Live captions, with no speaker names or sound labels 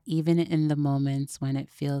even in the moments when it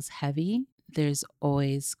feels heavy, there's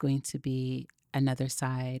always going to be another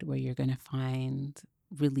side where you're going to find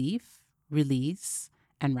relief, release,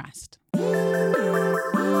 and rest.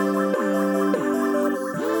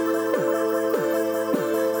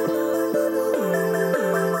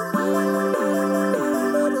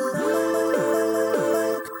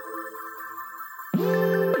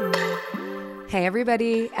 Hey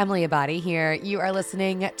everybody, Emily Abadi here. You are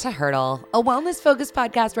listening to Hurdle, a wellness-focused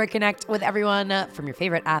podcast where I connect with everyone from your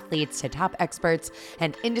favorite athletes to top experts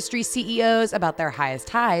and industry CEOs about their highest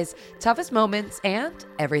highs, toughest moments, and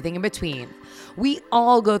everything in between. We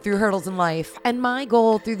all go through hurdles in life, and my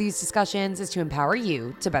goal through these discussions is to empower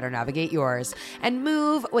you to better navigate yours and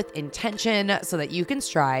move with intention so that you can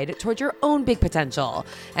stride toward your own big potential.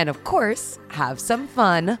 And of course, have some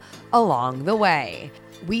fun along the way.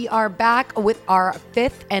 We are back with our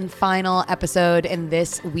fifth and final episode in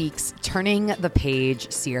this week's Turning the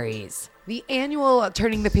Page series. The annual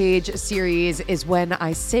Turning the Page series is when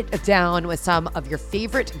I sit down with some of your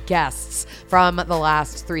favorite guests from the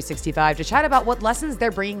last 365 to chat about what lessons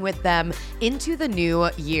they're bringing with them into the new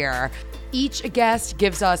year. Each guest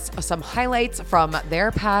gives us some highlights from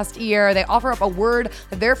their past year. They offer up a word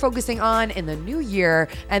that they're focusing on in the new year,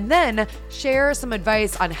 and then share some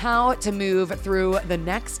advice on how to move through the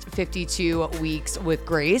next 52 weeks with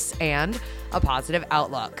grace and a positive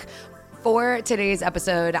outlook. For today's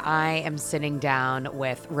episode, I am sitting down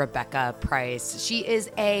with Rebecca Price. She is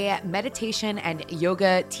a meditation and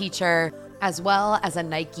yoga teacher, as well as a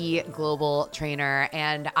Nike global trainer.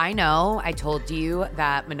 And I know I told you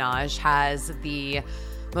that Minaj has the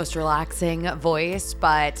most relaxing voice,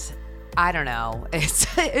 but I don't know.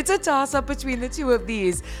 It's a toss-up between the two of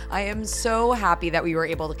these. I am so happy that we were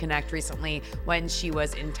able to connect recently when she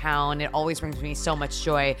was in town. It always brings me so much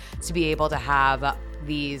joy to be able to have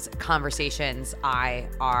these conversations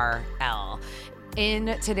IRL.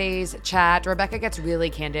 In today's chat, Rebecca gets really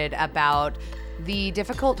candid about the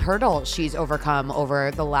difficult hurdle she's overcome over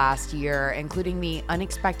the last year, including the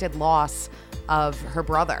unexpected loss of her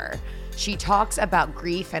brother. She talks about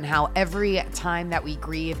grief and how every time that we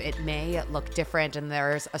grieve, it may look different, and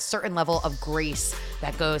there's a certain level of grace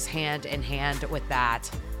that goes hand in hand with that.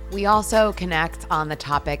 We also connect on the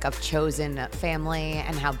topic of chosen family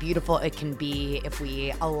and how beautiful it can be if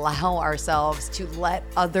we allow ourselves to let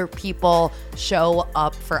other people show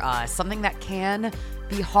up for us, something that can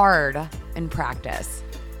be hard in practice.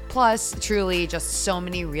 Plus, truly just so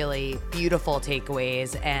many really beautiful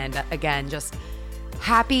takeaways. And again, just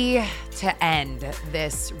happy to end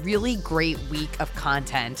this really great week of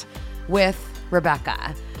content with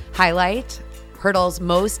Rebecca. Highlight Hurdle's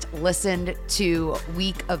most listened to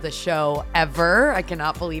week of the show ever. I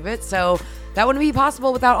cannot believe it. So that wouldn't be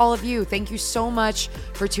possible without all of you. Thank you so much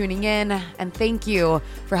for tuning in. And thank you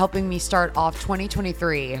for helping me start off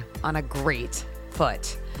 2023 on a great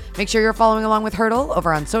foot. Make sure you're following along with Hurdle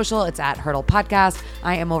over on social. It's at Hurdle Podcast.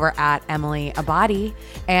 I am over at Emily Abadi.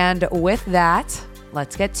 And with that,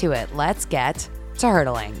 let's get to it. Let's get to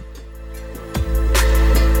hurdling.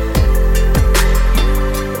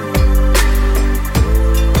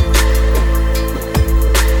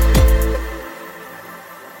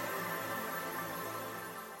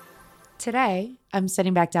 Today, I'm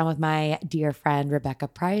sitting back down with my dear friend, Rebecca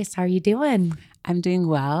Price. How are you doing? I'm doing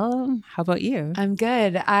well. How about you? I'm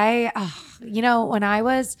good. When I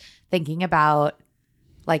was thinking about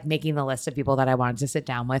making the list of people that I wanted to sit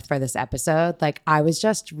down with for this episode, I was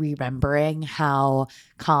just remembering how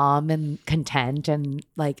calm and content and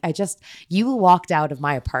you walked out of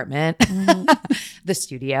my apartment, the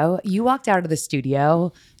studio. You walked out of the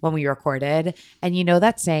studio when we recorded, and you know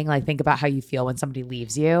that saying, think about how you feel when somebody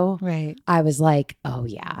leaves you. Right. I was like, oh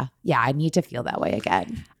yeah, I need to feel that way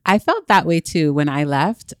again. I felt that way too. When I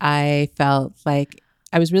left, I felt like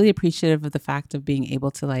I was really appreciative of the fact of being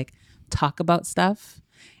able to talk about stuff.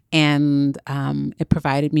 And it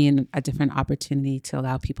provided me a different opportunity to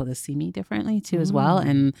allow people to see me differently too as well.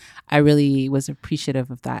 And I really was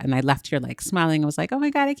appreciative of that. And I left here smiling. I was like, oh my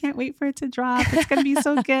God, I can't wait for it to drop. It's going to be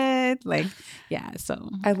so good. So.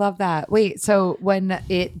 I love that. Wait, so when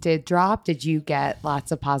it did drop, did you get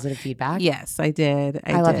lots of positive feedback? Yes, I did.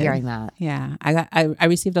 I love hearing that. Yeah. I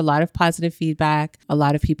received a lot of positive feedback. A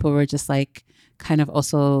lot of people were just kind of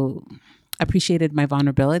also appreciated my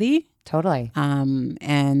vulnerability. Totally.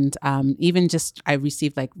 Even just I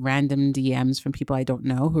received random DMs from people I don't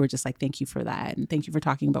know who were just thank you for that. And thank you for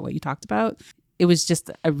talking about what you talked about. it was just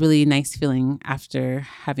a really nice feeling after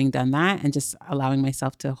having done that and just allowing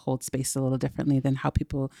myself to hold space a little differently than how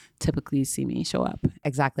people typically see me show up.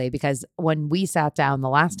 Exactly. Because when we sat down the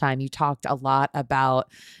last time, you talked a lot about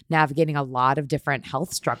navigating a lot of different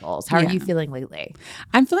health struggles. How are you feeling lately?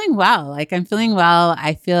 I'm feeling well. Like I'm feeling well.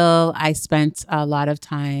 I feel I spent a lot of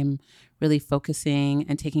time really focusing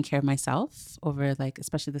and taking care of myself over like,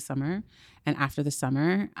 especially the summer and after the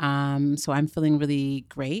summer. So I'm feeling really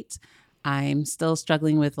great. I'm still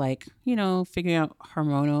struggling with like, figuring out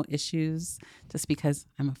hormonal issues just because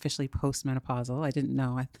I'm officially postmenopausal. I didn't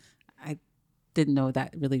know. I didn't know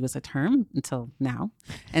that really was a term until now.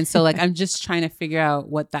 And so like, I'm just trying to figure out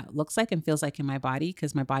what that looks like and feels like in my body,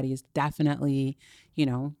 because my body is definitely,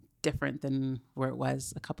 different than where it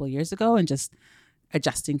was a couple of years ago, and just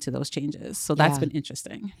adjusting to those changes. So that's been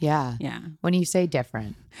interesting. Yeah. Yeah. When you say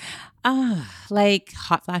different? Like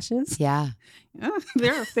hot flashes. Yeah.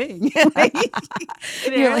 They're a thing. You're like,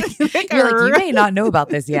 you may not know about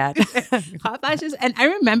this yet. Hot flashes. And I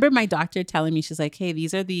remember my doctor telling me, she's like, hey,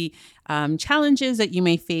 these are the challenges that you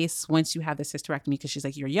may face once you have this hysterectomy, because she's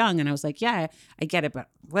like, you're young. And I was like, yeah, I get it, but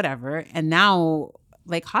whatever. And now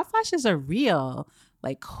like hot flashes are real.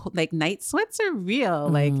 Like night sweats are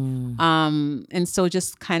real. And so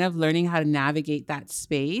just kind of learning how to navigate that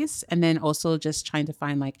space, and then also just trying to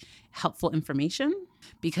find like helpful information,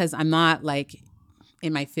 because I'm not like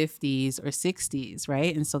in my 50s or 60s,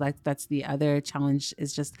 right? And so that's the other challenge,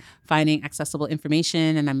 is just finding accessible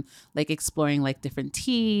information. And I'm like exploring like different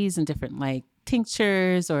teas and different like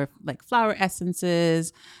tinctures or like flower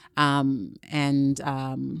essences, and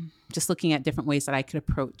just looking at different ways that I could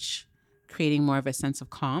approach creating more of a sense of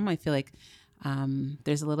calm. I feel like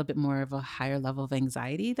there's a little bit more of a higher level of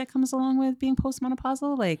anxiety that comes along with being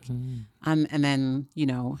postmenopausal. And then,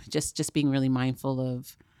 just being really mindful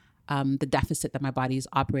of the deficit that my body is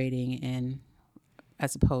operating in,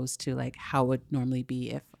 as opposed to like how it would normally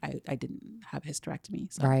be if I didn't have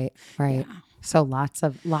hysterectomy. So, Right. yeah. So lots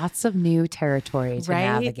of new territory to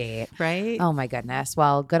navigate. Right. Oh my goodness.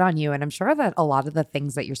 Well, good on you. And I'm sure that a lot of the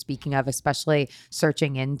things that you're speaking of, especially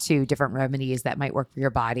searching into different remedies that might work for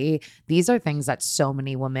your body, these are things that so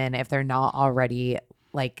many women, if they're not already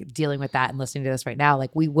like dealing with that and listening to this right now,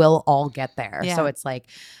 like we will all get there. Yeah. So it's like,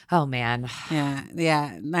 oh man.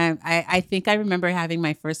 Yeah. I think I remember having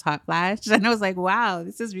my first hot flash, and I was like, wow,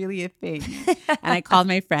 this is really a thing. And I called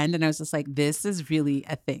my friend and I was just like, this is really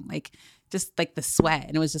a thing. Like just like the sweat,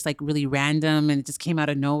 and it was just like really random, and it just came out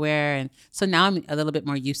of nowhere. And so now I'm a little bit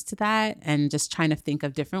more used to that, and just trying to think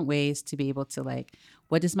of different ways to be able to like,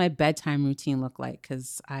 what does my bedtime routine look like?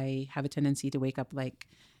 Because I have a tendency to wake up like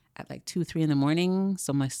at like 2-3 in the morning.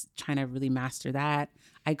 So I'm trying to really master that.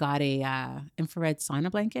 I got a infrared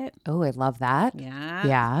sauna blanket. Oh, I love that.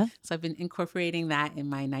 Yeah. So I've been incorporating that in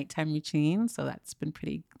my nighttime routine. So that's been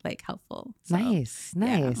pretty like helpful. So, Nice.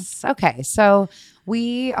 Yeah. Okay. So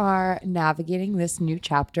we are navigating this new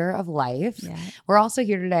chapter of life. Yeah. We're also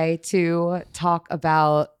here today to talk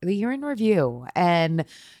about the year in review, and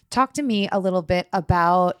talk to me a little bit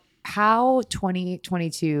about how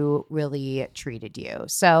 2022 really treated you.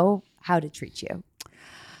 So how did it treat you?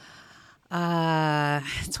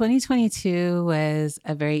 2022 was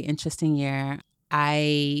a very interesting year.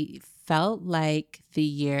 I felt like the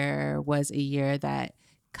year was a year that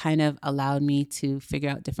kind of allowed me to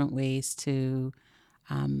figure out different ways to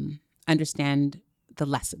understand the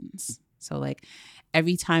lessons. So like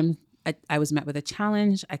every time I was met with a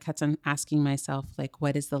challenge, I kept on asking myself, like,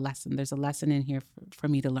 what is the lesson? There's a lesson in here for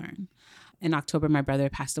me to learn. In October, my brother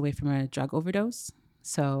passed away from a drug overdose.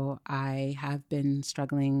 So I have been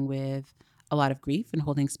struggling with a lot of grief and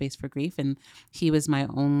holding space for grief. And he was my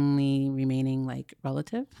only remaining like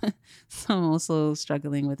relative. So I'm also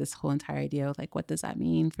struggling with this whole entire idea of like, what does that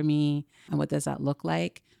mean for me? And what does that look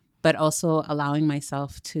like? But also allowing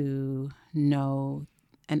myself to know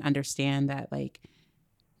and understand that like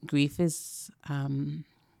grief is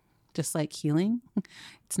just like healing.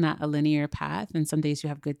 It's not a linear path. And some days you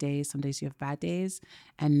have good days, some days you have bad days.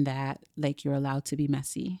 And that like you're allowed to be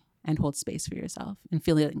messy and hold space for yourself and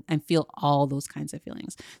feel all those kinds of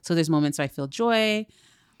feelings. So there's moments where I feel joy.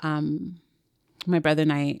 My brother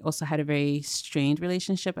and I also had a very strained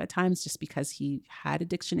relationship at times, just because he had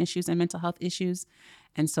addiction issues and mental health issues.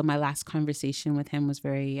 And so my last conversation with him was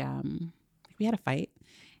very, we had a fight.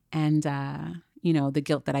 And, the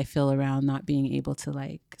guilt that I feel around not being able to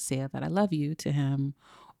like say that I love you to him,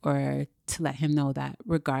 or to let him know that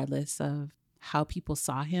regardless of how people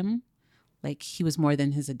saw him, like he was more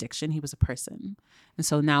than his addiction, he was a person. And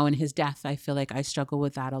so now in his death, I feel like I struggle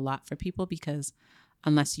with that a lot for people, because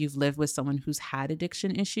unless you've lived with someone who's had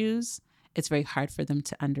addiction issues, it's very hard for them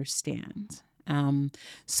to understand.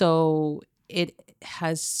 So it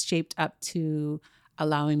has shaped up to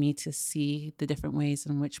allowing me to see the different ways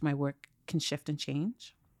in which my work can shift and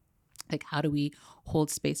change. Like, how do we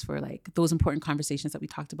hold space for like those important conversations that we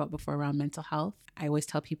talked about before around mental health? I always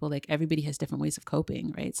tell people like everybody has different ways of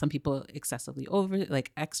coping, right? Some people excessively over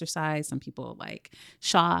like exercise, some people like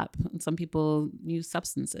shop, and some people use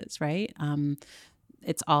substances, right?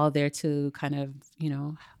 It's all there to kind of,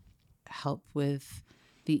 help with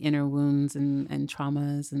the inner wounds and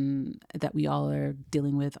traumas and that we all are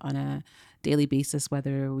dealing with on a daily basis,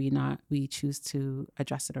 whether we choose to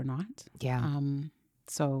address it or not. Yeah.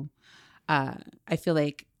 So I feel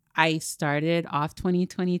like I started off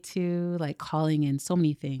 2022 like calling in so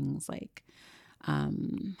many things, like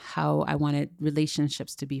how I wanted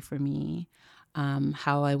relationships to be for me,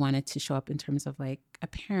 how I wanted to show up in terms of like a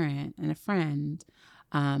parent and a friend.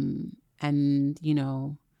 And,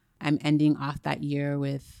 I'm ending off that year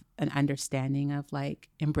with an understanding of like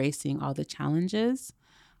embracing all the challenges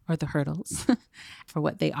or the hurdles for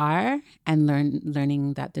what they are, and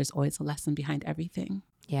learning that there's always a lesson behind everything.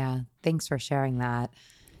 Yeah. Thanks for sharing that.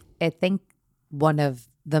 I think one of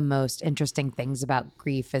the most interesting things about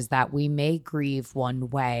grief is that we may grieve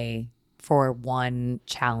one way for one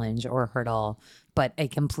challenge or hurdle, but a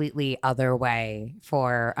completely other way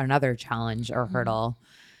for another challenge or hurdle.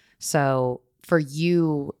 So for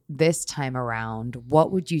you this time around,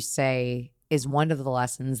 what would you say is one of the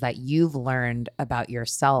lessons that you've learned about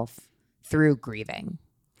yourself through grieving?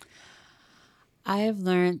 I have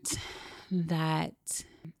learned that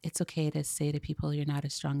it's okay to say to people, you're not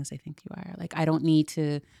as strong as I think you are. Like, I don't need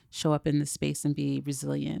to show up in this space and be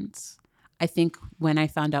resilient. I think when I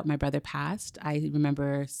found out my brother passed, I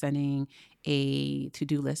remember sending a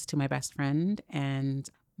to-do list to my best friend and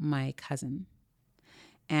my cousin.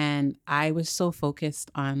 And I was so focused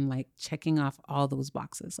on like checking off all those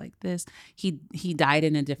boxes like this. He died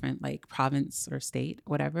in a different like province or state,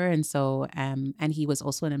 whatever. And so and he was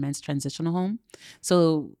also in a men's transitional home.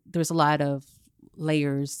 So there was a lot of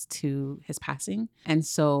layers to his passing. And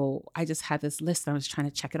so I just had this list and I was trying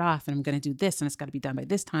to check it off, and I'm gonna do this and it's gotta be done by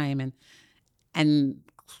this time. And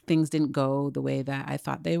things didn't go the way that I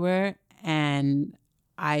thought they were. And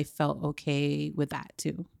I felt okay with that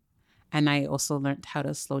too. And I also learned how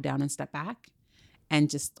to slow down and step back, and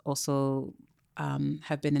just also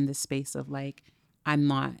have been in this space of like, I'm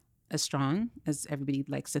not as strong as everybody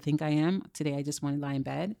likes to think I am. Today, I just want to lie in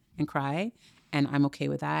bed and cry, and I'm okay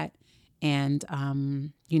with that. And,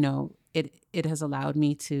 it has allowed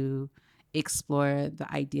me to explore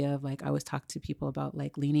the idea of like, I always talk to people about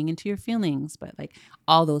like leaning into your feelings, but like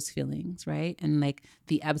all those feelings, right? And like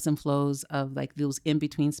the ebbs and flows of like those in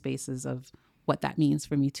between spaces of what that means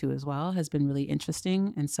for me too as well has been really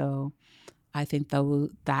interesting. And so I think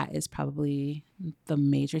that is probably the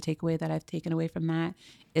major takeaway that I've taken away from that,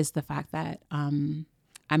 is the fact that I'm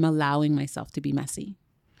allowing myself to be messy,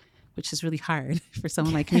 which is really hard for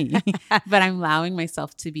someone like me. But I'm allowing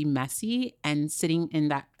myself to be messy and sitting in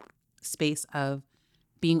that space of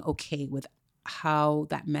being okay with how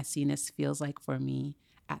that messiness feels like for me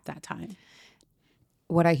at that time.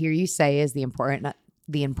 What I hear you say is the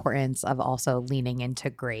importance of also leaning into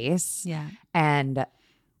grace and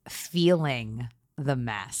feeling the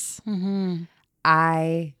mess. Mm-hmm.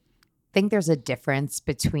 I think there's a difference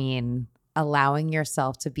between allowing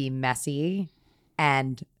yourself to be messy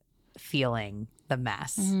and feeling the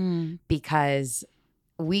mess, because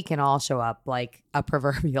we can all show up like a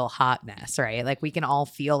proverbial hot mess, right? Like we can all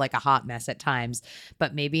feel like a hot mess at times,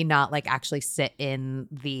 but maybe not like actually sit in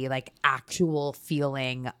the like actual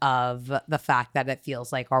feeling of the fact that it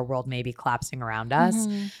feels like our world may be collapsing around us.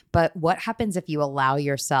 But what happens if you allow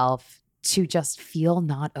yourself to just feel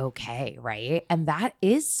not okay, right? And that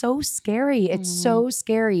is so scary. It's so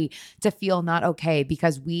scary to feel not okay,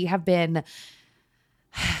 because we have been,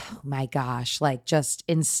 oh my gosh, like just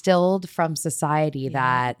instilled from society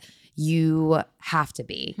that you have to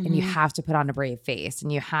be and you have to put on a brave face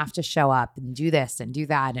and you have to show up and do this and do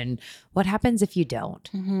that. And what happens if you don't?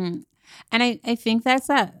 And I think that's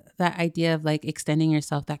that idea of like extending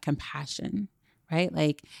yourself that compassion, right?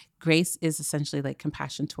 Like grace is essentially like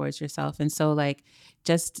compassion towards yourself. And so like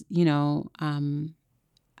just,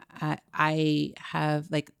 I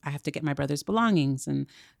have to get my brother's belongings. And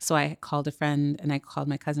so I called a friend and I called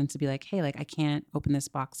my cousin to be like, hey, like I can't open this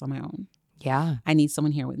box on my own. Yeah. I need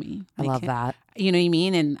someone here with me. I love that. You know what I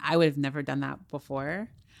mean? And I would have never done that before.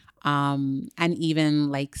 And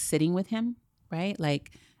even like sitting with him, right?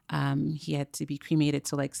 Like he had to be cremated.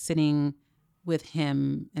 So like sitting with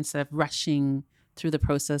him instead of rushing through the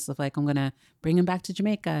process of like, I'm going to bring him back to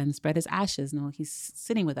Jamaica and spread his ashes. No, he's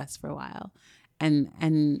sitting with us for a while.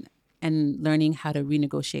 And and learning how to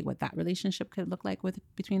renegotiate what that relationship could look like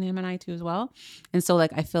between him and I too as well. And so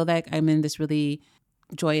like I feel like I'm in this really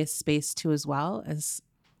joyous space too as well, as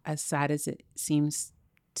sad as it seems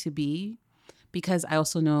to be, because I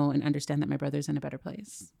also know and understand that my brother's in a better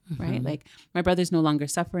place, right? Like my brother's no longer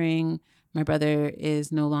suffering. My brother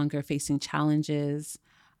is no longer facing challenges.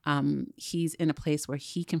 He's in a place where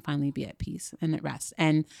he can finally be at peace and at rest.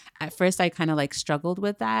 And at first I kind of like struggled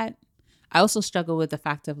with that. I also struggle with the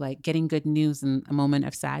fact of like getting good news in a moment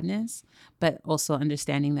of sadness, but also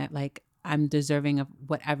understanding that like I'm deserving of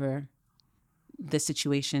whatever the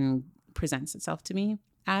situation presents itself to me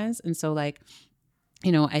as. And so like,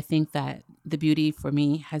 you know, I think that the beauty for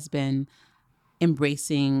me has been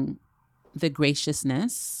embracing the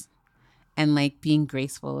graciousness and like being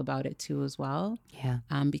graceful about it too as well. Yeah.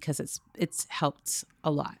 Because it's helped a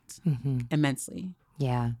lot, immensely.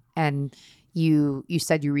 Yeah. And you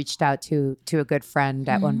said you reached out to a good friend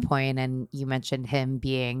at one point, and you mentioned him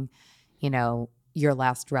being, you know, your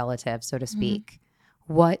last relative, so to speak.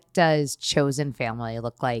 What does chosen family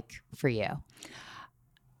look like for you?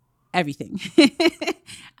 Everything.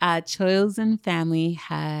 Chosen family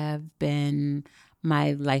have been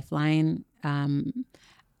my lifeline.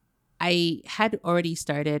 I had already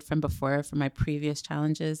started from before, from my previous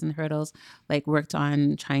challenges and hurdles, like worked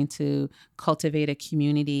on trying to cultivate a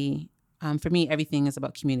community. For me, everything is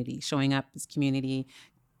about community. Showing up as community,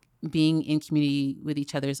 being in community with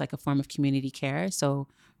each other is like a form of community care. So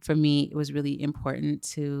for me, it was really important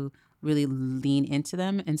to really lean into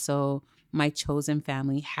them. And so my chosen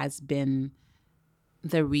family has been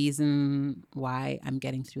the reason why I'm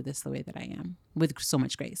getting through this the way that I am, with so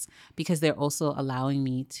much grace, because they're also allowing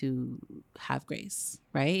me to have grace,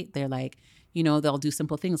 right? They're like, you know, they'll do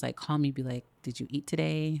simple things like call me, be like, did you eat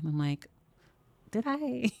today? And I'm like, did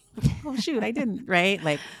I? Oh shoot, I didn't, right?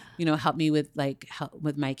 Like, you know, help me with help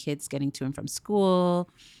with my kids getting to and from school.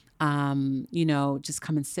 You know, just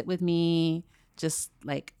come and sit with me, just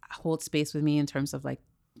like hold space with me in terms of like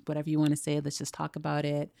whatever you want to say, let's just talk about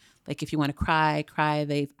it. Like if you want to cry.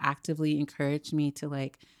 They've actively encouraged me to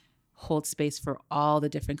like hold space for all the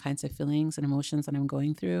different kinds of feelings and emotions that I'm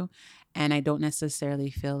going through. And I don't necessarily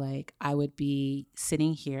feel like I would be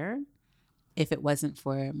sitting here if it wasn't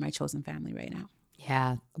for my chosen family right now.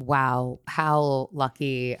 Yeah. Wow. How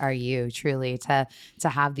lucky are you truly to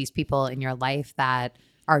have these people in your life that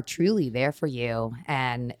are truly there for you.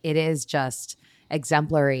 And it is just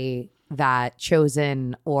exemplary that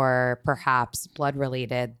chosen or perhaps blood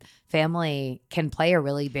related family can play a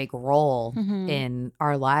really big role in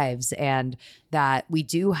our lives, and that we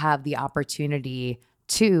do have the opportunity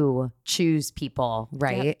to choose people,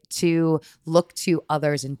 right? Yep. To look to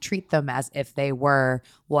others and treat them as if they were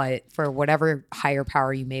for whatever higher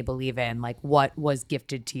power you may believe in, like what was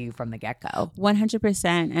gifted to you from the get-go. 100%.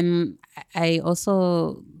 And I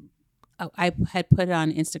also, I had put it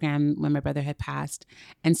on Instagram when my brother had passed,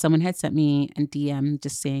 and someone had sent me a DM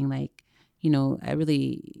just saying like, you know, a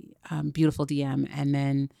really beautiful DM. And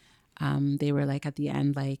then they were like at the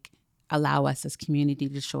end, like, allow us as community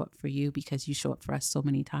to show up for you because you show up for us so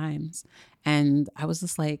many times. And I was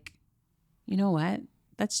just like, you know what?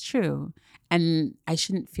 That's true. And I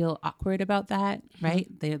shouldn't feel awkward about that, right?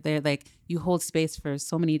 They're like, you hold space for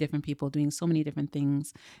so many different people doing so many different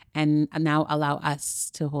things, and now allow us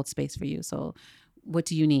to hold space for you. So what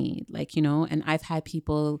do you need? Like, you know, and I've had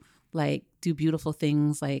people like do beautiful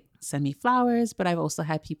things like send me flowers, but I've also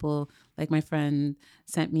had people like my friend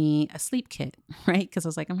sent me a sleep kit, right? Because I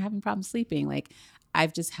was like, I'm having problems sleeping. Like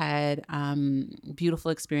I've just had beautiful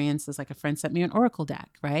experiences. Like a friend sent me an oracle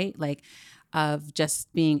deck, right? Like of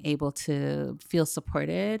just being able to feel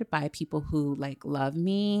supported by people who like love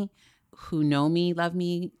me, who know me, love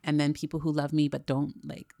me, and then people who love me but don't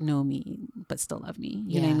like know me but still love me.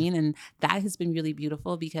 You know what I mean? And that has been really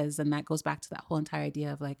beautiful, because then that goes back to that whole entire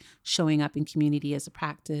idea of like showing up in community as a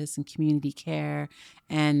practice and community care.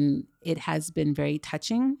 And it has been very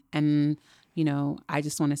touching. And, you know, I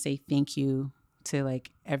just want to say thank you to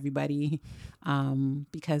like everybody,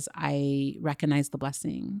 because I recognize the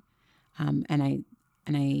blessing, and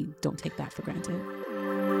I don't take that for granted.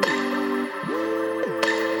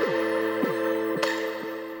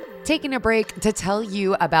 Taking a break to tell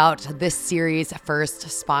you about this series' first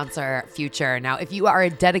sponsor, Future. Now, if you are a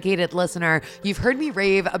dedicated listener, you've heard me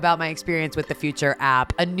rave about my experience with the Future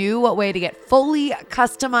app, a new way to get fully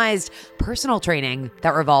customized personal training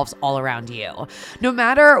that revolves all around you. No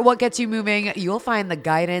matter what gets you moving, you'll find the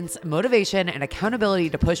guidance, motivation, and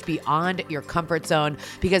accountability to push beyond your comfort zone,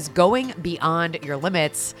 because going beyond your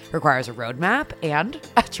limits requires a roadmap and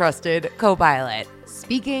a trusted co-pilot.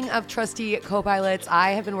 Speaking of trusty co-pilots,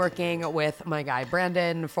 I have been working with my guy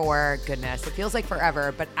Brandon for, goodness, it feels like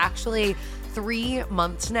forever, but actually 3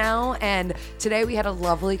 months now. And today we had a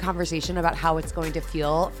lovely conversation about how it's going to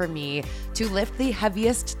feel for me to lift the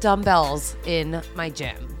heaviest dumbbells in my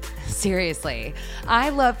gym. Seriously, I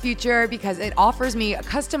love Future because it offers me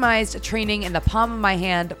customized training in the palm of my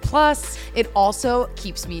hand. Plus, it also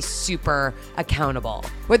keeps me super accountable.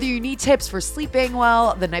 Whether you need tips for sleeping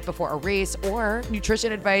well the night before a race or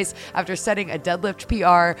nutrition advice after setting a deadlift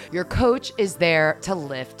PR, your coach is there to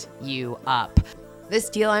lift you up. This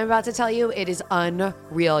deal I'm about to tell you, it is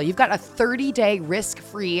unreal. You've got a 30-day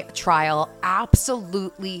risk-free trial,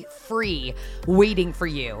 absolutely free, waiting for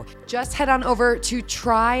you. Just head on over to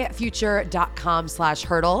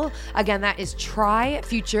tryfuture.com/hurdle. Again, that is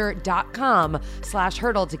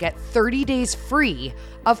tryfuture.com/hurdle to get 30 days free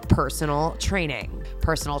of personal training.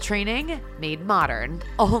 Personal training made modern,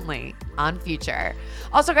 only on Future.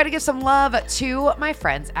 Also got to give some love to my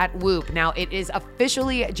friends at Whoop. Now it is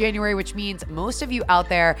officially January, which means most of you out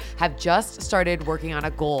there have just started working on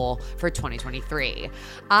a goal for 2023.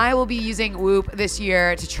 I will be using Whoop this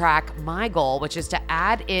year to track my goal, which is to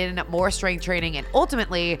add in more strength training and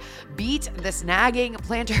ultimately beat this nagging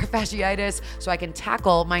plantar fasciitis so I can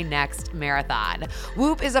tackle my next marathon.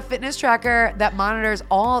 Whoop is a fitness tracker that monitors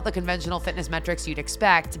all the conventional fitness metrics you'd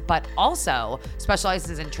expect, but also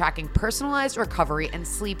specializes in tracking personalized recovery and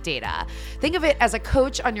sleep data. Think of it as a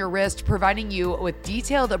coach on your wrist, providing you with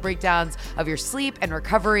detailed breakdowns of your sleep and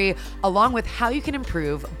recovery, along with how you can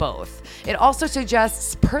improve both. It also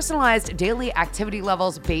suggests personalized daily activity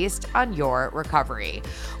levels based on your recovery.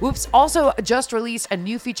 Whoop's also just released a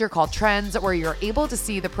new feature called Trends, where you're able to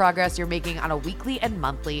see the progress you're making on a weekly and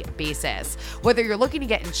monthly basis. Whether you're looking to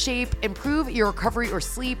get in shape, improve your recovery or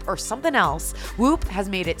sleep, or something else, Whoop has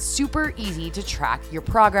made it super easy to track your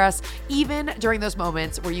progress, even during those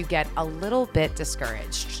moments where you get a little bit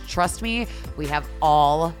discouraged. Trust me, we have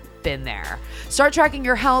all been there. Start tracking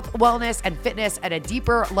your health, wellness, and fitness at a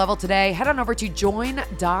deeper level today. Head on over to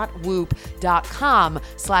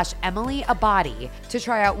join.whoop.com/Emily Abadi to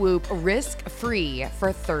try out Whoop risk-free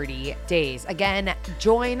for 30 days. Again,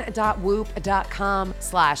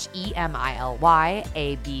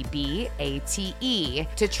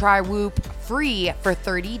 join.whoop.com/EMILYABBATE to try Whoop free for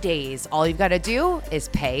 30 days. All you've got to do is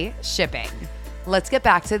pay shipping. Let's get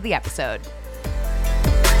back to the episode.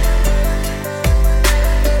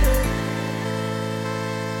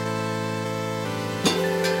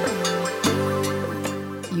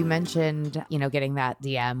 You mentioned, getting that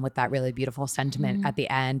DM with that really beautiful sentiment at the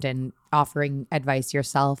end and offering advice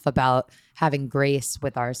yourself about having grace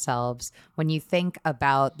with ourselves. When you think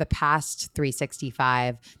about the past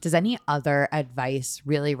 365, does any other advice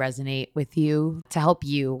really resonate with you to help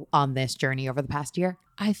you on this journey over the past year?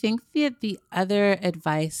 I think the other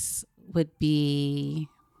advice would be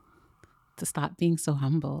to stop being so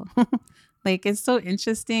humble. Like, it's so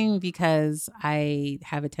interesting because I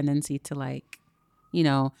have a tendency to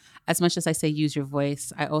as much as I say use your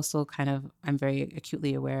voice, I also I'm very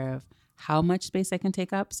acutely aware of how much space I can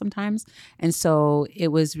take up sometimes. And so it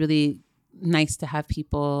was really nice to have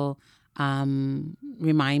people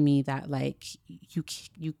remind me that you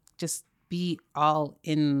just be all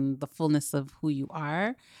in the fullness of who you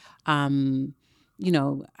are. I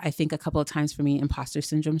think a couple of times for me, imposter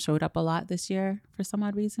syndrome showed up a lot this year for some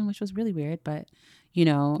odd reason, which was really weird. But,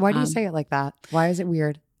 Why do you say it like that? Why is it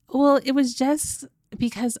weird? Well, it was just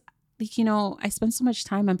because, I spent so much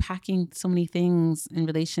time unpacking so many things in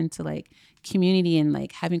relation to community and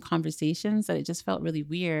having conversations that it just felt really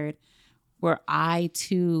weird, where I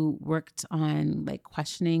too worked on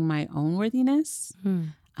questioning my own worthiness.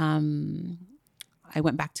 I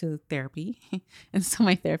went back to therapy, and so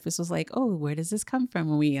my therapist was like, "Oh, where does this come from?"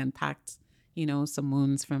 When we unpacked, some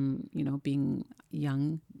wounds from being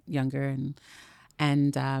younger,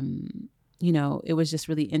 and it was just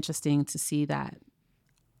really interesting to see that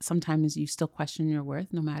sometimes you still question your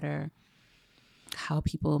worth, no matter how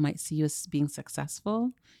people might see you as being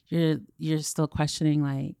successful. You're still questioning,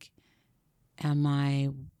 am I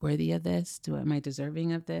worthy of this? Am I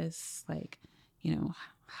deserving of this?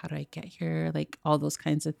 How do I get here? All those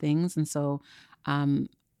kinds of things. And so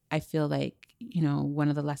I feel one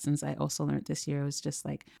of the lessons I also learned this year was just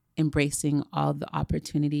embracing all the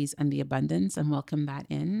opportunities and the abundance and welcome that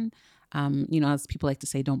in. As people like to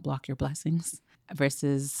say, don't block your blessings,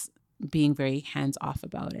 versus being very hands off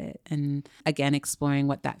about it. And again, exploring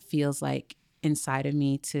what that feels like inside of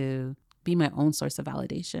me to be my own source of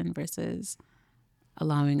validation versus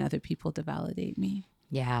allowing other people to validate me.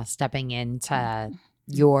 Yeah, stepping into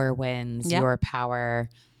your wins, Yep. your power,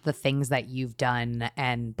 the things that you've done,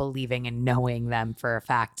 and believing and knowing them for a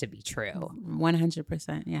fact to be true.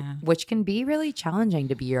 100%. Yeah. Which can be really challenging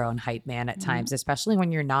to be your own hype man at times, especially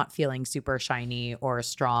when you're not feeling super shiny or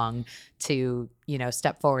strong to,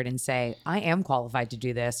 step forward and say, I am qualified to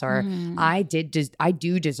do this, or I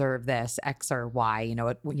do deserve this X or Y. You know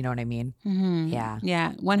what I mean? Yeah.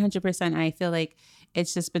 Yeah, 100%. I feel like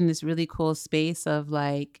it's just been this really cool space of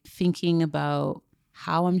like thinking about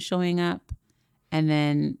how I'm showing up and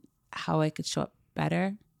then how I could show up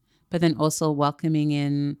better, but then also welcoming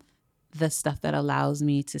in the stuff that allows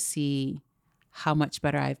me to see how much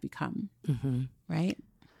better I've become. Right?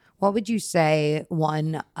 What would you say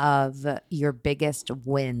one of your biggest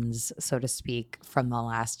wins, so to speak, from the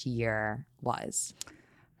last year was?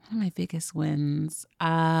 One of my biggest wins.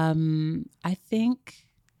 I think,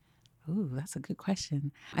 that's a good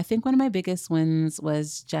question. I think one of my biggest wins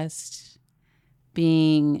was just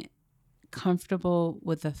being comfortable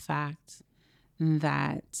with the fact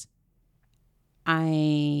that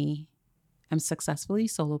I am successfully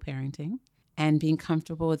solo parenting and being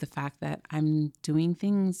comfortable with the fact that I'm doing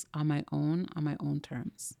things on my own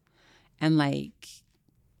terms and like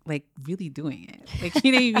really doing it. Like,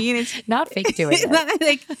 you know what I mean? It's Not fake doing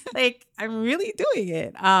it. like I'm really doing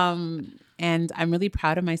it. And I'm really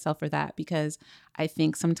proud of myself for that because I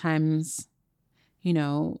think sometimes,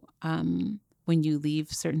 when you leave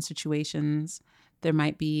certain situations, there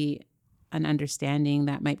might be an understanding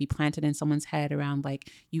that might be planted in someone's head around like,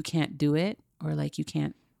 you can't do it or like you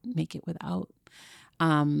can't make it without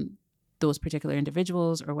those particular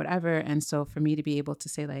individuals or whatever. And so for me to be able to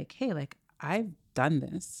say like, hey, like I've done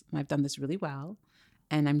this and I've done this really well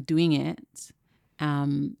and I'm doing it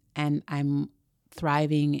and I'm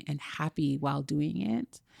thriving and happy while doing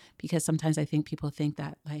it, because sometimes I think people think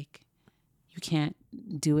that like you can't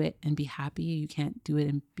do it and be happy. You can't do it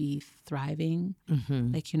and be thriving.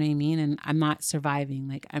 Like, you know what I mean? And I'm not surviving.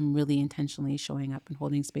 Like I'm really intentionally showing up and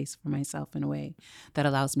holding space for myself in a way that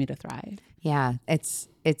allows me to thrive. Yeah, it's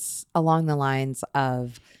along the lines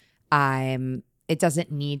of it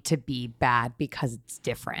doesn't need to be bad because it's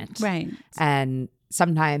different. Right. And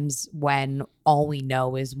sometimes when all we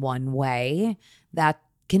know is one way, that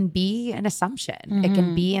can be an assumption. It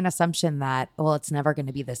can be an assumption that, well, it's never going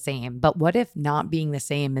to be the same. But what if not being the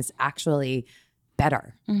same is actually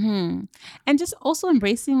better? And just also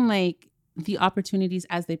embracing like the opportunities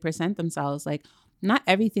as they present themselves. Like not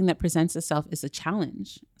everything that presents itself is a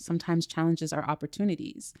challenge. Sometimes challenges are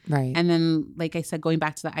opportunities. Right. And then, like I said, going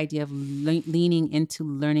back to the idea of leaning into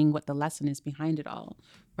learning what the lesson is behind it all.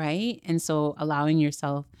 Right. And so allowing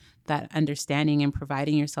yourself that understanding and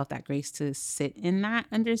providing yourself that grace to sit in that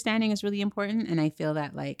understanding is really important. And I feel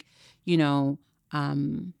that like,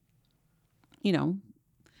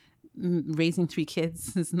 raising 3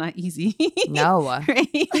 kids is not easy. No.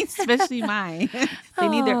 Right? Especially mine. They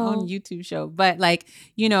need their own YouTube show. But like,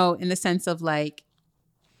 in the sense of like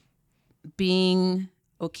being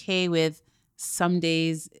okay with some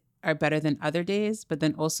days are better than other days, but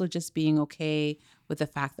then also just being okay with the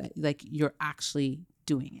fact that like you're actually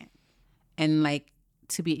doing it. And like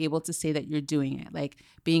to be able to say that you're doing it, like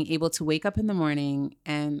being able to wake up in the morning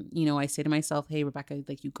and, I say to myself, hey, Rebecca,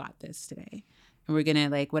 like you got this today. And we're going to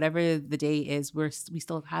like, whatever the day is, we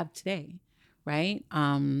still have today. Right.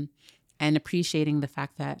 And appreciating the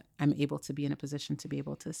fact that I'm able to be in a position to be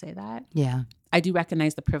able to say that. Yeah. I do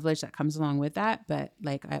recognize the privilege that comes along with that. But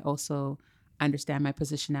like, I also understand my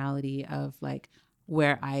positionality of like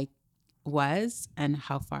where I was and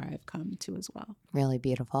how far I've come to as well. Really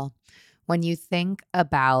beautiful. When you think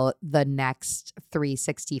about the next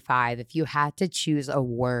 365, if you had to choose a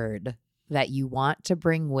word that you want to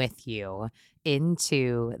bring with you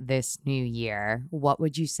into this new year, what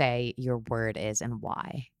would you say your word is and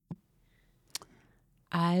why?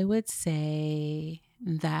 I would say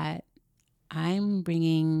that I'm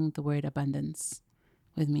bringing the word abundance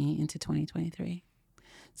with me into 2023.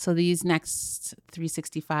 So these next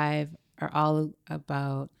 365 are all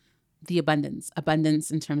about the abundance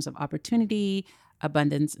in terms of opportunity,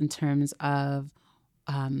 abundance in terms of,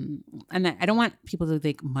 and I don't want people to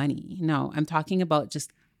think money. No, I'm talking about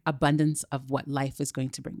just abundance of what life is going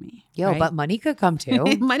to bring me. Yo, right? but money could come too.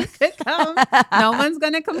 Money could come. No one's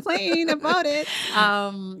going to complain about it.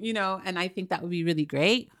 And I think that would be really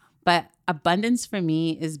great. But abundance for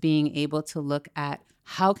me is being able to look at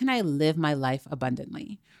how can I live my life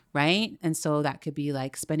abundantly, right? And so that could be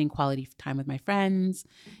like spending quality time with my friends,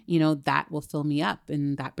 that will fill me up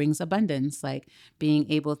and that brings abundance. Like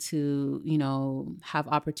being able to, have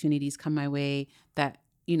opportunities come my way that,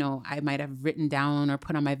 I might have written down or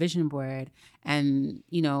put on my vision board and,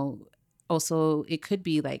 also it could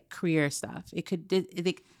be like career stuff. It could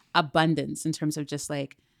like abundance in terms of just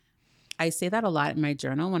like, I say that a lot in my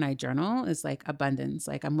journal when I journal is like abundance.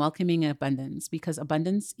 Like I'm welcoming abundance because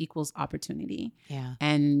abundance equals opportunity. Yeah.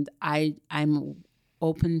 And I'm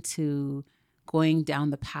open to going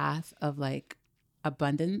down the path of like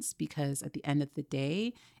abundance because at the end of the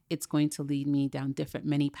day, it's going to lead me down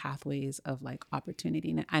many pathways of like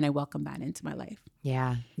opportunity. And I welcome that into my life.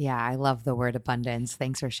 Yeah. Yeah. I love the word abundance.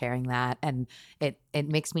 Thanks for sharing that. And it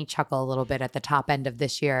makes me chuckle a little bit at the top end of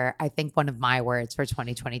this year. I think one of my words for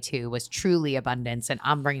 2022 was truly abundance. And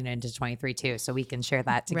I'm bringing it into 23 too. So we can share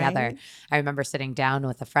that together. Right. I remember sitting down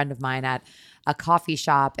with a friend of mine at a coffee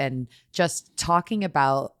shop and just talking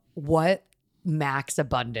about what max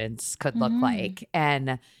abundance could look like.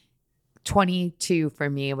 And 22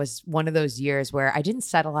 for me was one of those years where I didn't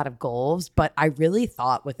set a lot of goals, but I really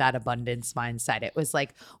thought with that abundance mindset. It was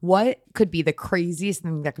like, what could be the craziest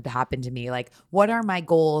thing that could happen to me? Like, what are my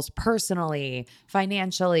goals personally,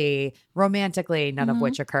 financially, romantically, none of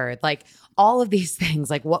which occurred? Like, all of these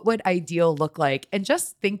things, like, what would ideal look like? And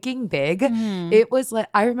just thinking big, it was like,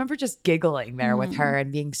 I remember just giggling there with her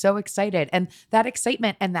and being so excited. And that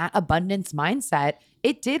excitement and that abundance mindset,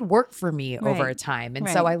 it did work for me over time. And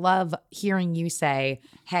so I love hearing you say,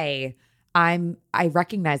 hey, I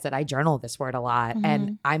recognize that I journal this word a lot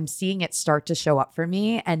and I'm seeing it start to show up for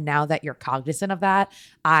me. And now that you're cognizant of that,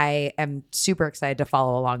 I am super excited to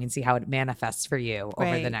follow along and see how it manifests for you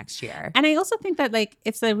over the next year. And I also think that like,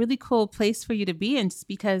 it's a really cool place for you to be in just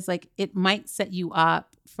because like it might set you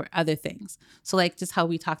up for other things. So like just how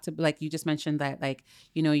we talked to, like you just mentioned that like,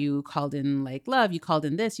 you know, you called in like love, you called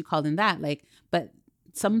in this, you called in that, like, but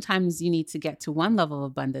sometimes you need to get to one level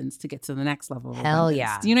of abundance to get to the next level of abundance.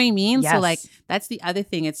 Yeah. Do you know what I mean? Yes. So like, that's the other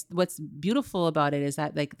thing. It's what's beautiful about it is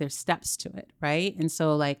that like there's steps to it. Right. And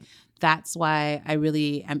so like, that's why I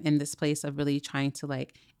really am in this place of really trying to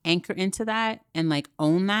like anchor into that and like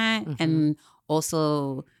own that and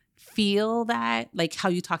also feel that, like how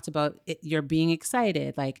you talked about it, you're being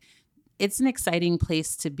excited. Like it's an exciting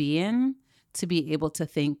place to be in, to be able to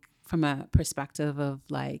think from a perspective of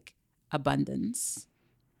like abundance.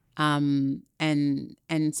 And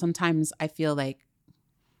sometimes I feel like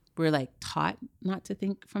we're like taught not to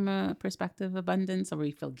think from a perspective of abundance, or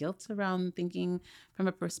we feel guilt around thinking from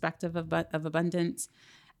a perspective of abundance.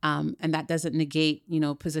 And that doesn't negate, you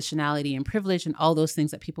know, positionality and privilege and all those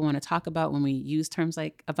things that people want to talk about when we use terms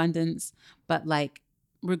like abundance. But like,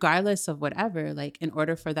 regardless of whatever, like in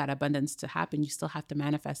order for that abundance to happen, you still have to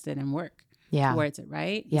manifest it and work towards it,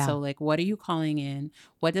 right? Yeah. So like, what are you calling in?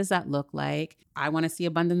 What does that look like? I want to see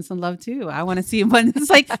abundance and love too. I want to see abundance,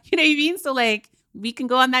 like, you know what I mean? So like, we can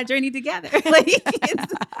go on that journey together. Like,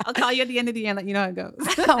 I'll call you at the end of the year and let you know how it goes.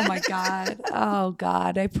 Oh my God. Oh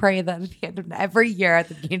God. I pray that at the end of every year, at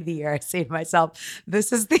the beginning of the year, I say to myself,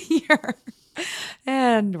 this is the year.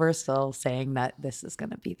 And we're still saying that this is going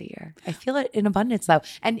to be the year. I feel it in abundance though.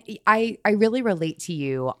 And I really relate to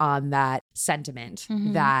you on that sentiment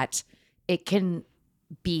that it can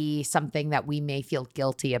be something that we may feel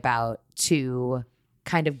guilty about to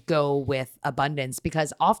kind of go with abundance,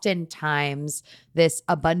 because oftentimes this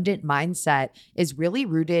abundant mindset is really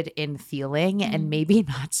rooted in feeling and maybe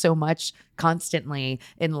not so much constantly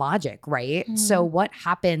in logic, right? So what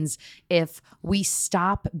happens if we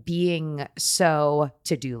stop being so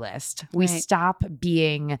to-do list? We stop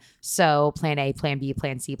being so plan A, plan B,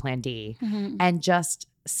 plan C, plan D, and just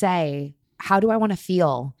say, how do I want to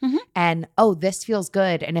feel? And, oh, this feels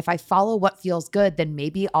good. And if I follow what feels good, then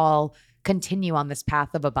maybe I'll continue on this path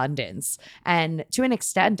of abundance. And to an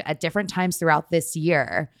extent, at different times throughout this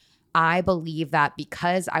year, I believe that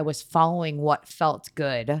because I was following what felt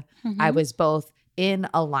good, I was both in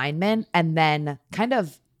alignment and then kind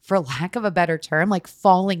of, for lack of a better term, like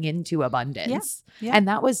falling into abundance. And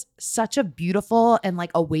that was such a beautiful and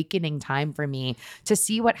like awakening time for me to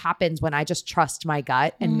see what happens when I just trust my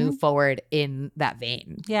gut and move forward in that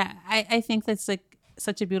vein. Yeah, I think that's like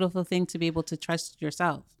such a beautiful thing to be able to trust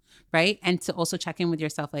yourself, right? And to also check in with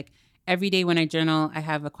yourself. Like every day when I journal, I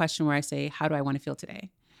have a question where I say, how do I want to feel today?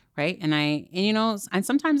 Right. And you know, and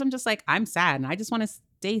sometimes I'm just like, I'm sad and I just want to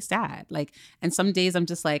stay sad. Like, and some days I'm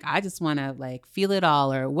just like, I just want to like feel it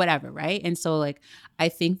all or whatever. Right. And so like, I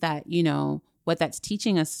think that, you know, what that's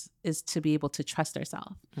teaching us is to be able to trust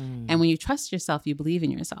ourselves. And when you trust yourself, you believe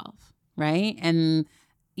in yourself. Right. And,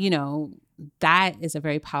 you know, that is a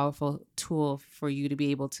very powerful tool for you to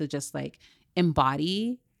be able to just like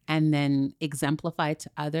embody and then exemplify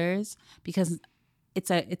to others, because it's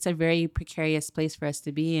a very precarious place for us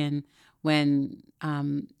to be in when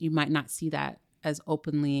you might not see that as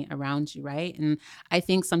openly around you, right? And I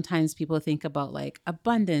think sometimes people think about like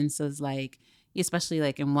abundance as like, especially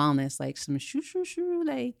like in wellness, like some shoo shoo shoo,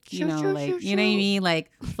 like you Shoo, know, shoo, like shoo, you know what I shoo. mean,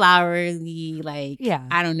 like flowery, like Yeah.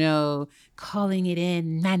 I don't know, calling it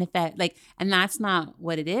in, manifest, like, and that's not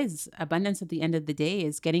what it is. Abundance at the end of the day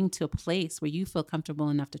is getting to a place where you feel comfortable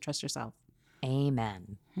enough to trust yourself.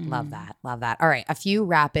 Amen. Love that. Love that. All right. A few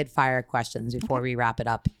rapid fire questions before we wrap it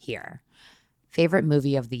up here. Favorite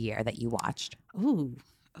movie of the year that you watched? Ooh.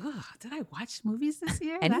 Ugh, did I watch movies this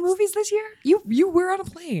year? Any movies this year? You were on a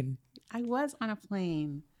plane. I was on a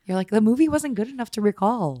plane. You're like, the movie wasn't good enough to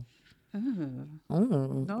recall. Ooh,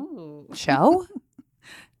 Oh. no. Show?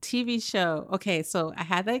 TV show. Okay, so I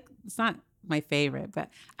had like, it's not my favorite, but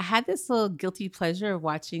I had this little guilty pleasure of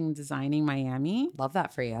watching Designing Miami. Love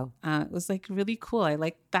that for you. It was like really cool. I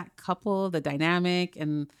liked that couple, the dynamic,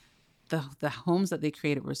 and the homes that they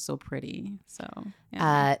created were so pretty. So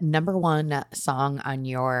yeah. Number one song on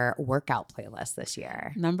your workout playlist this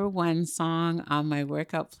year. Number one song on my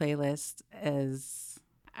workout playlist is,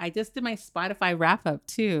 I just did my Spotify wrap up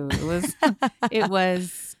too. It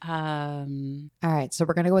was All right. So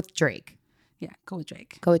we're going to go with Drake. yeah, go with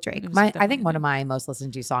Drake. Go with Drake. It was I think definitely one of my most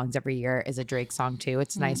listened to songs every year is a Drake song too.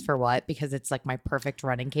 It's nice for what? Because it's like my perfect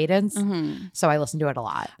running cadence. So I listen to it a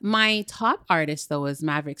lot. My top artist though was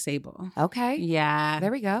Maverick Sable. Okay. Yeah.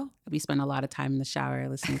 There we go. We spent a lot of time in the shower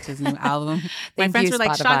listening to his new album. My Thank friends you, were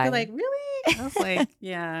like Spotify. shocked. They're like, really? I was like,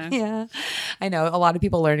 yeah. Yeah. I know a lot of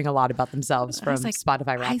people learning a lot about themselves I from was like, Spotify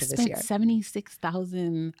I Wrapped this spent year.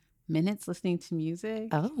 76,000 minutes listening to music.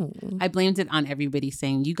 Oh. I blamed it on everybody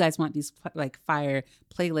saying, you guys want these like fire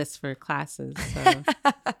playlists for classes. So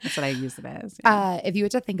that's what I used it as. Yeah. If you were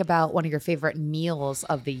to think about one of your favorite meals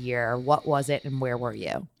of the year, what was it and where were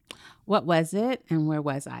you? What was it and where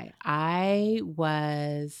was I? I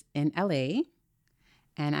was in LA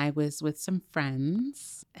and I was with some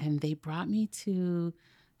friends and they brought me to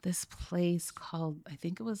this place called, I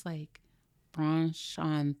think it was like Branch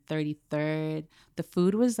on 33rd. The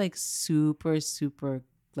food was like super, super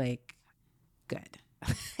like good.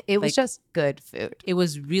 It was Like- just good food. It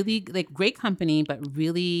was really like great company, but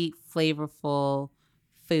really flavorful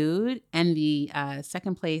food. And the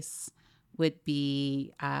second place would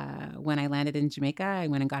be when I landed in Jamaica, I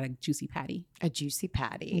went and got a juicy patty. A juicy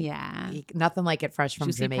patty. Yeah. Nothing like it fresh from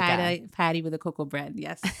Juicy Jamaica. patty with a cocoa bread.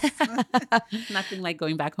 Yes. Nothing like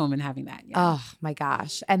going back home and having that. Yeah. Oh my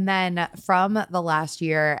gosh. And then from the last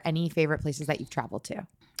year, any favorite places that you've traveled to?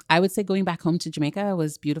 I would say going back home to Jamaica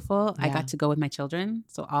was beautiful. I Yeah. got to go with my children.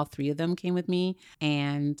 So all three of them came with me.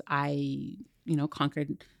 And I,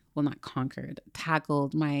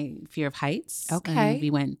 tackled my fear of heights. Okay. And we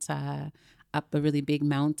went up a really big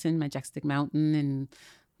mountain, Majestic Mountain,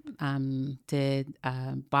 and did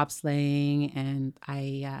bobsleighing. And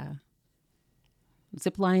I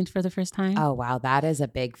zip lined for the first time. Oh, wow. That is a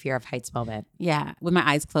big fear of heights moment. Yeah, with my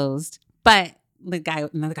eyes closed. But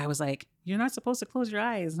another guy was like, "You're not supposed to close your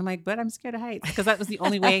eyes." I'm like, "But I'm scared of heights," because that was the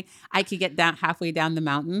only way I could get down halfway down the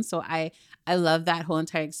mountain. So I love that whole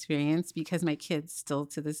entire experience because my kids still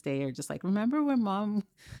to this day are just like, "Remember when mom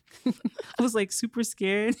was like super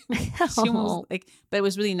scared?" She almost like, but it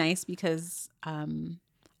was really nice because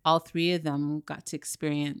all three of them got to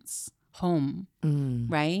experience home,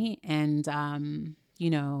 right? And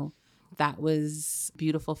that was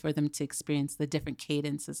beautiful for them to experience the different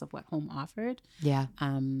cadences of what home offered. Yeah.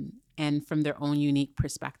 And from their own unique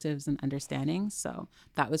perspectives and understandings. So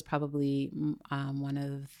that was probably one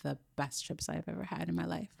of the best trips I've ever had in my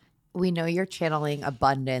life. We know you're channeling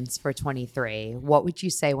abundance for 23. What would you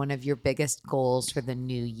say one of your biggest goals for the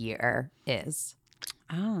new year is?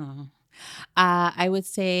 I would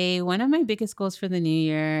say one of my biggest goals for the new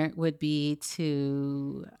year would be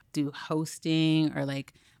to do hosting or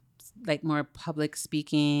like more public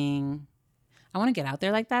speaking. I want to get out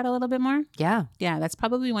there like that a little bit more. Yeah. Yeah, that's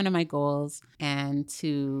probably one of my goals. And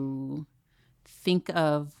to think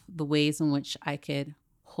of the ways in which I could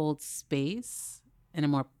hold space in a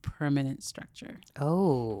more permanent structure.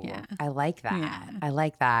 Oh, Yeah. I like that. Yeah. I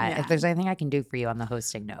like that. Yeah. If there's anything I can do for you on the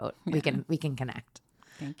hosting note, we can connect.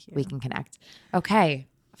 Thank you. We can connect. Okay.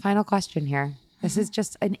 Final question here. This is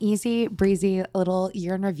just an easy, breezy little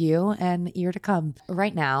year in review and year to come.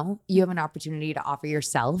 Right now, you have an opportunity to offer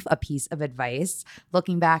yourself a piece of advice.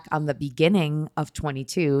 Looking back on the beginning of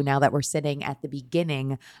 22, now that we're sitting at the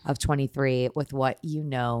beginning of 23 with what you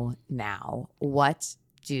know now, what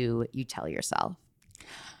do you tell yourself?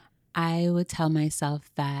 I would tell myself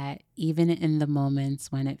that even in the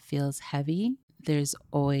moments when it feels heavy, there's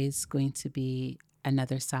always going to be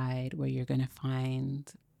another side where you're going to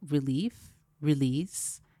find relief,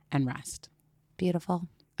 release, and rest. Beautiful.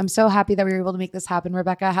 I'm so happy that we were able to make this happen,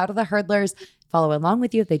 Rebecca. How do the hurdlers follow along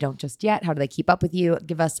with you if they don't just yet? How do they keep up with you?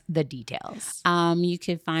 Give us the details. You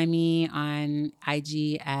could find me on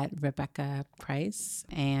IG at Rebecca Price.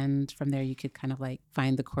 And from there, you could kind of like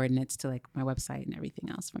find the coordinates to like my website and everything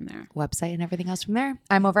else from there. Website and everything else from there.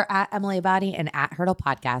 I'm over at Emily Abadi and at Hurdle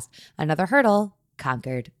Podcast. Another hurdle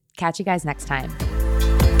conquered. Catch you guys next time.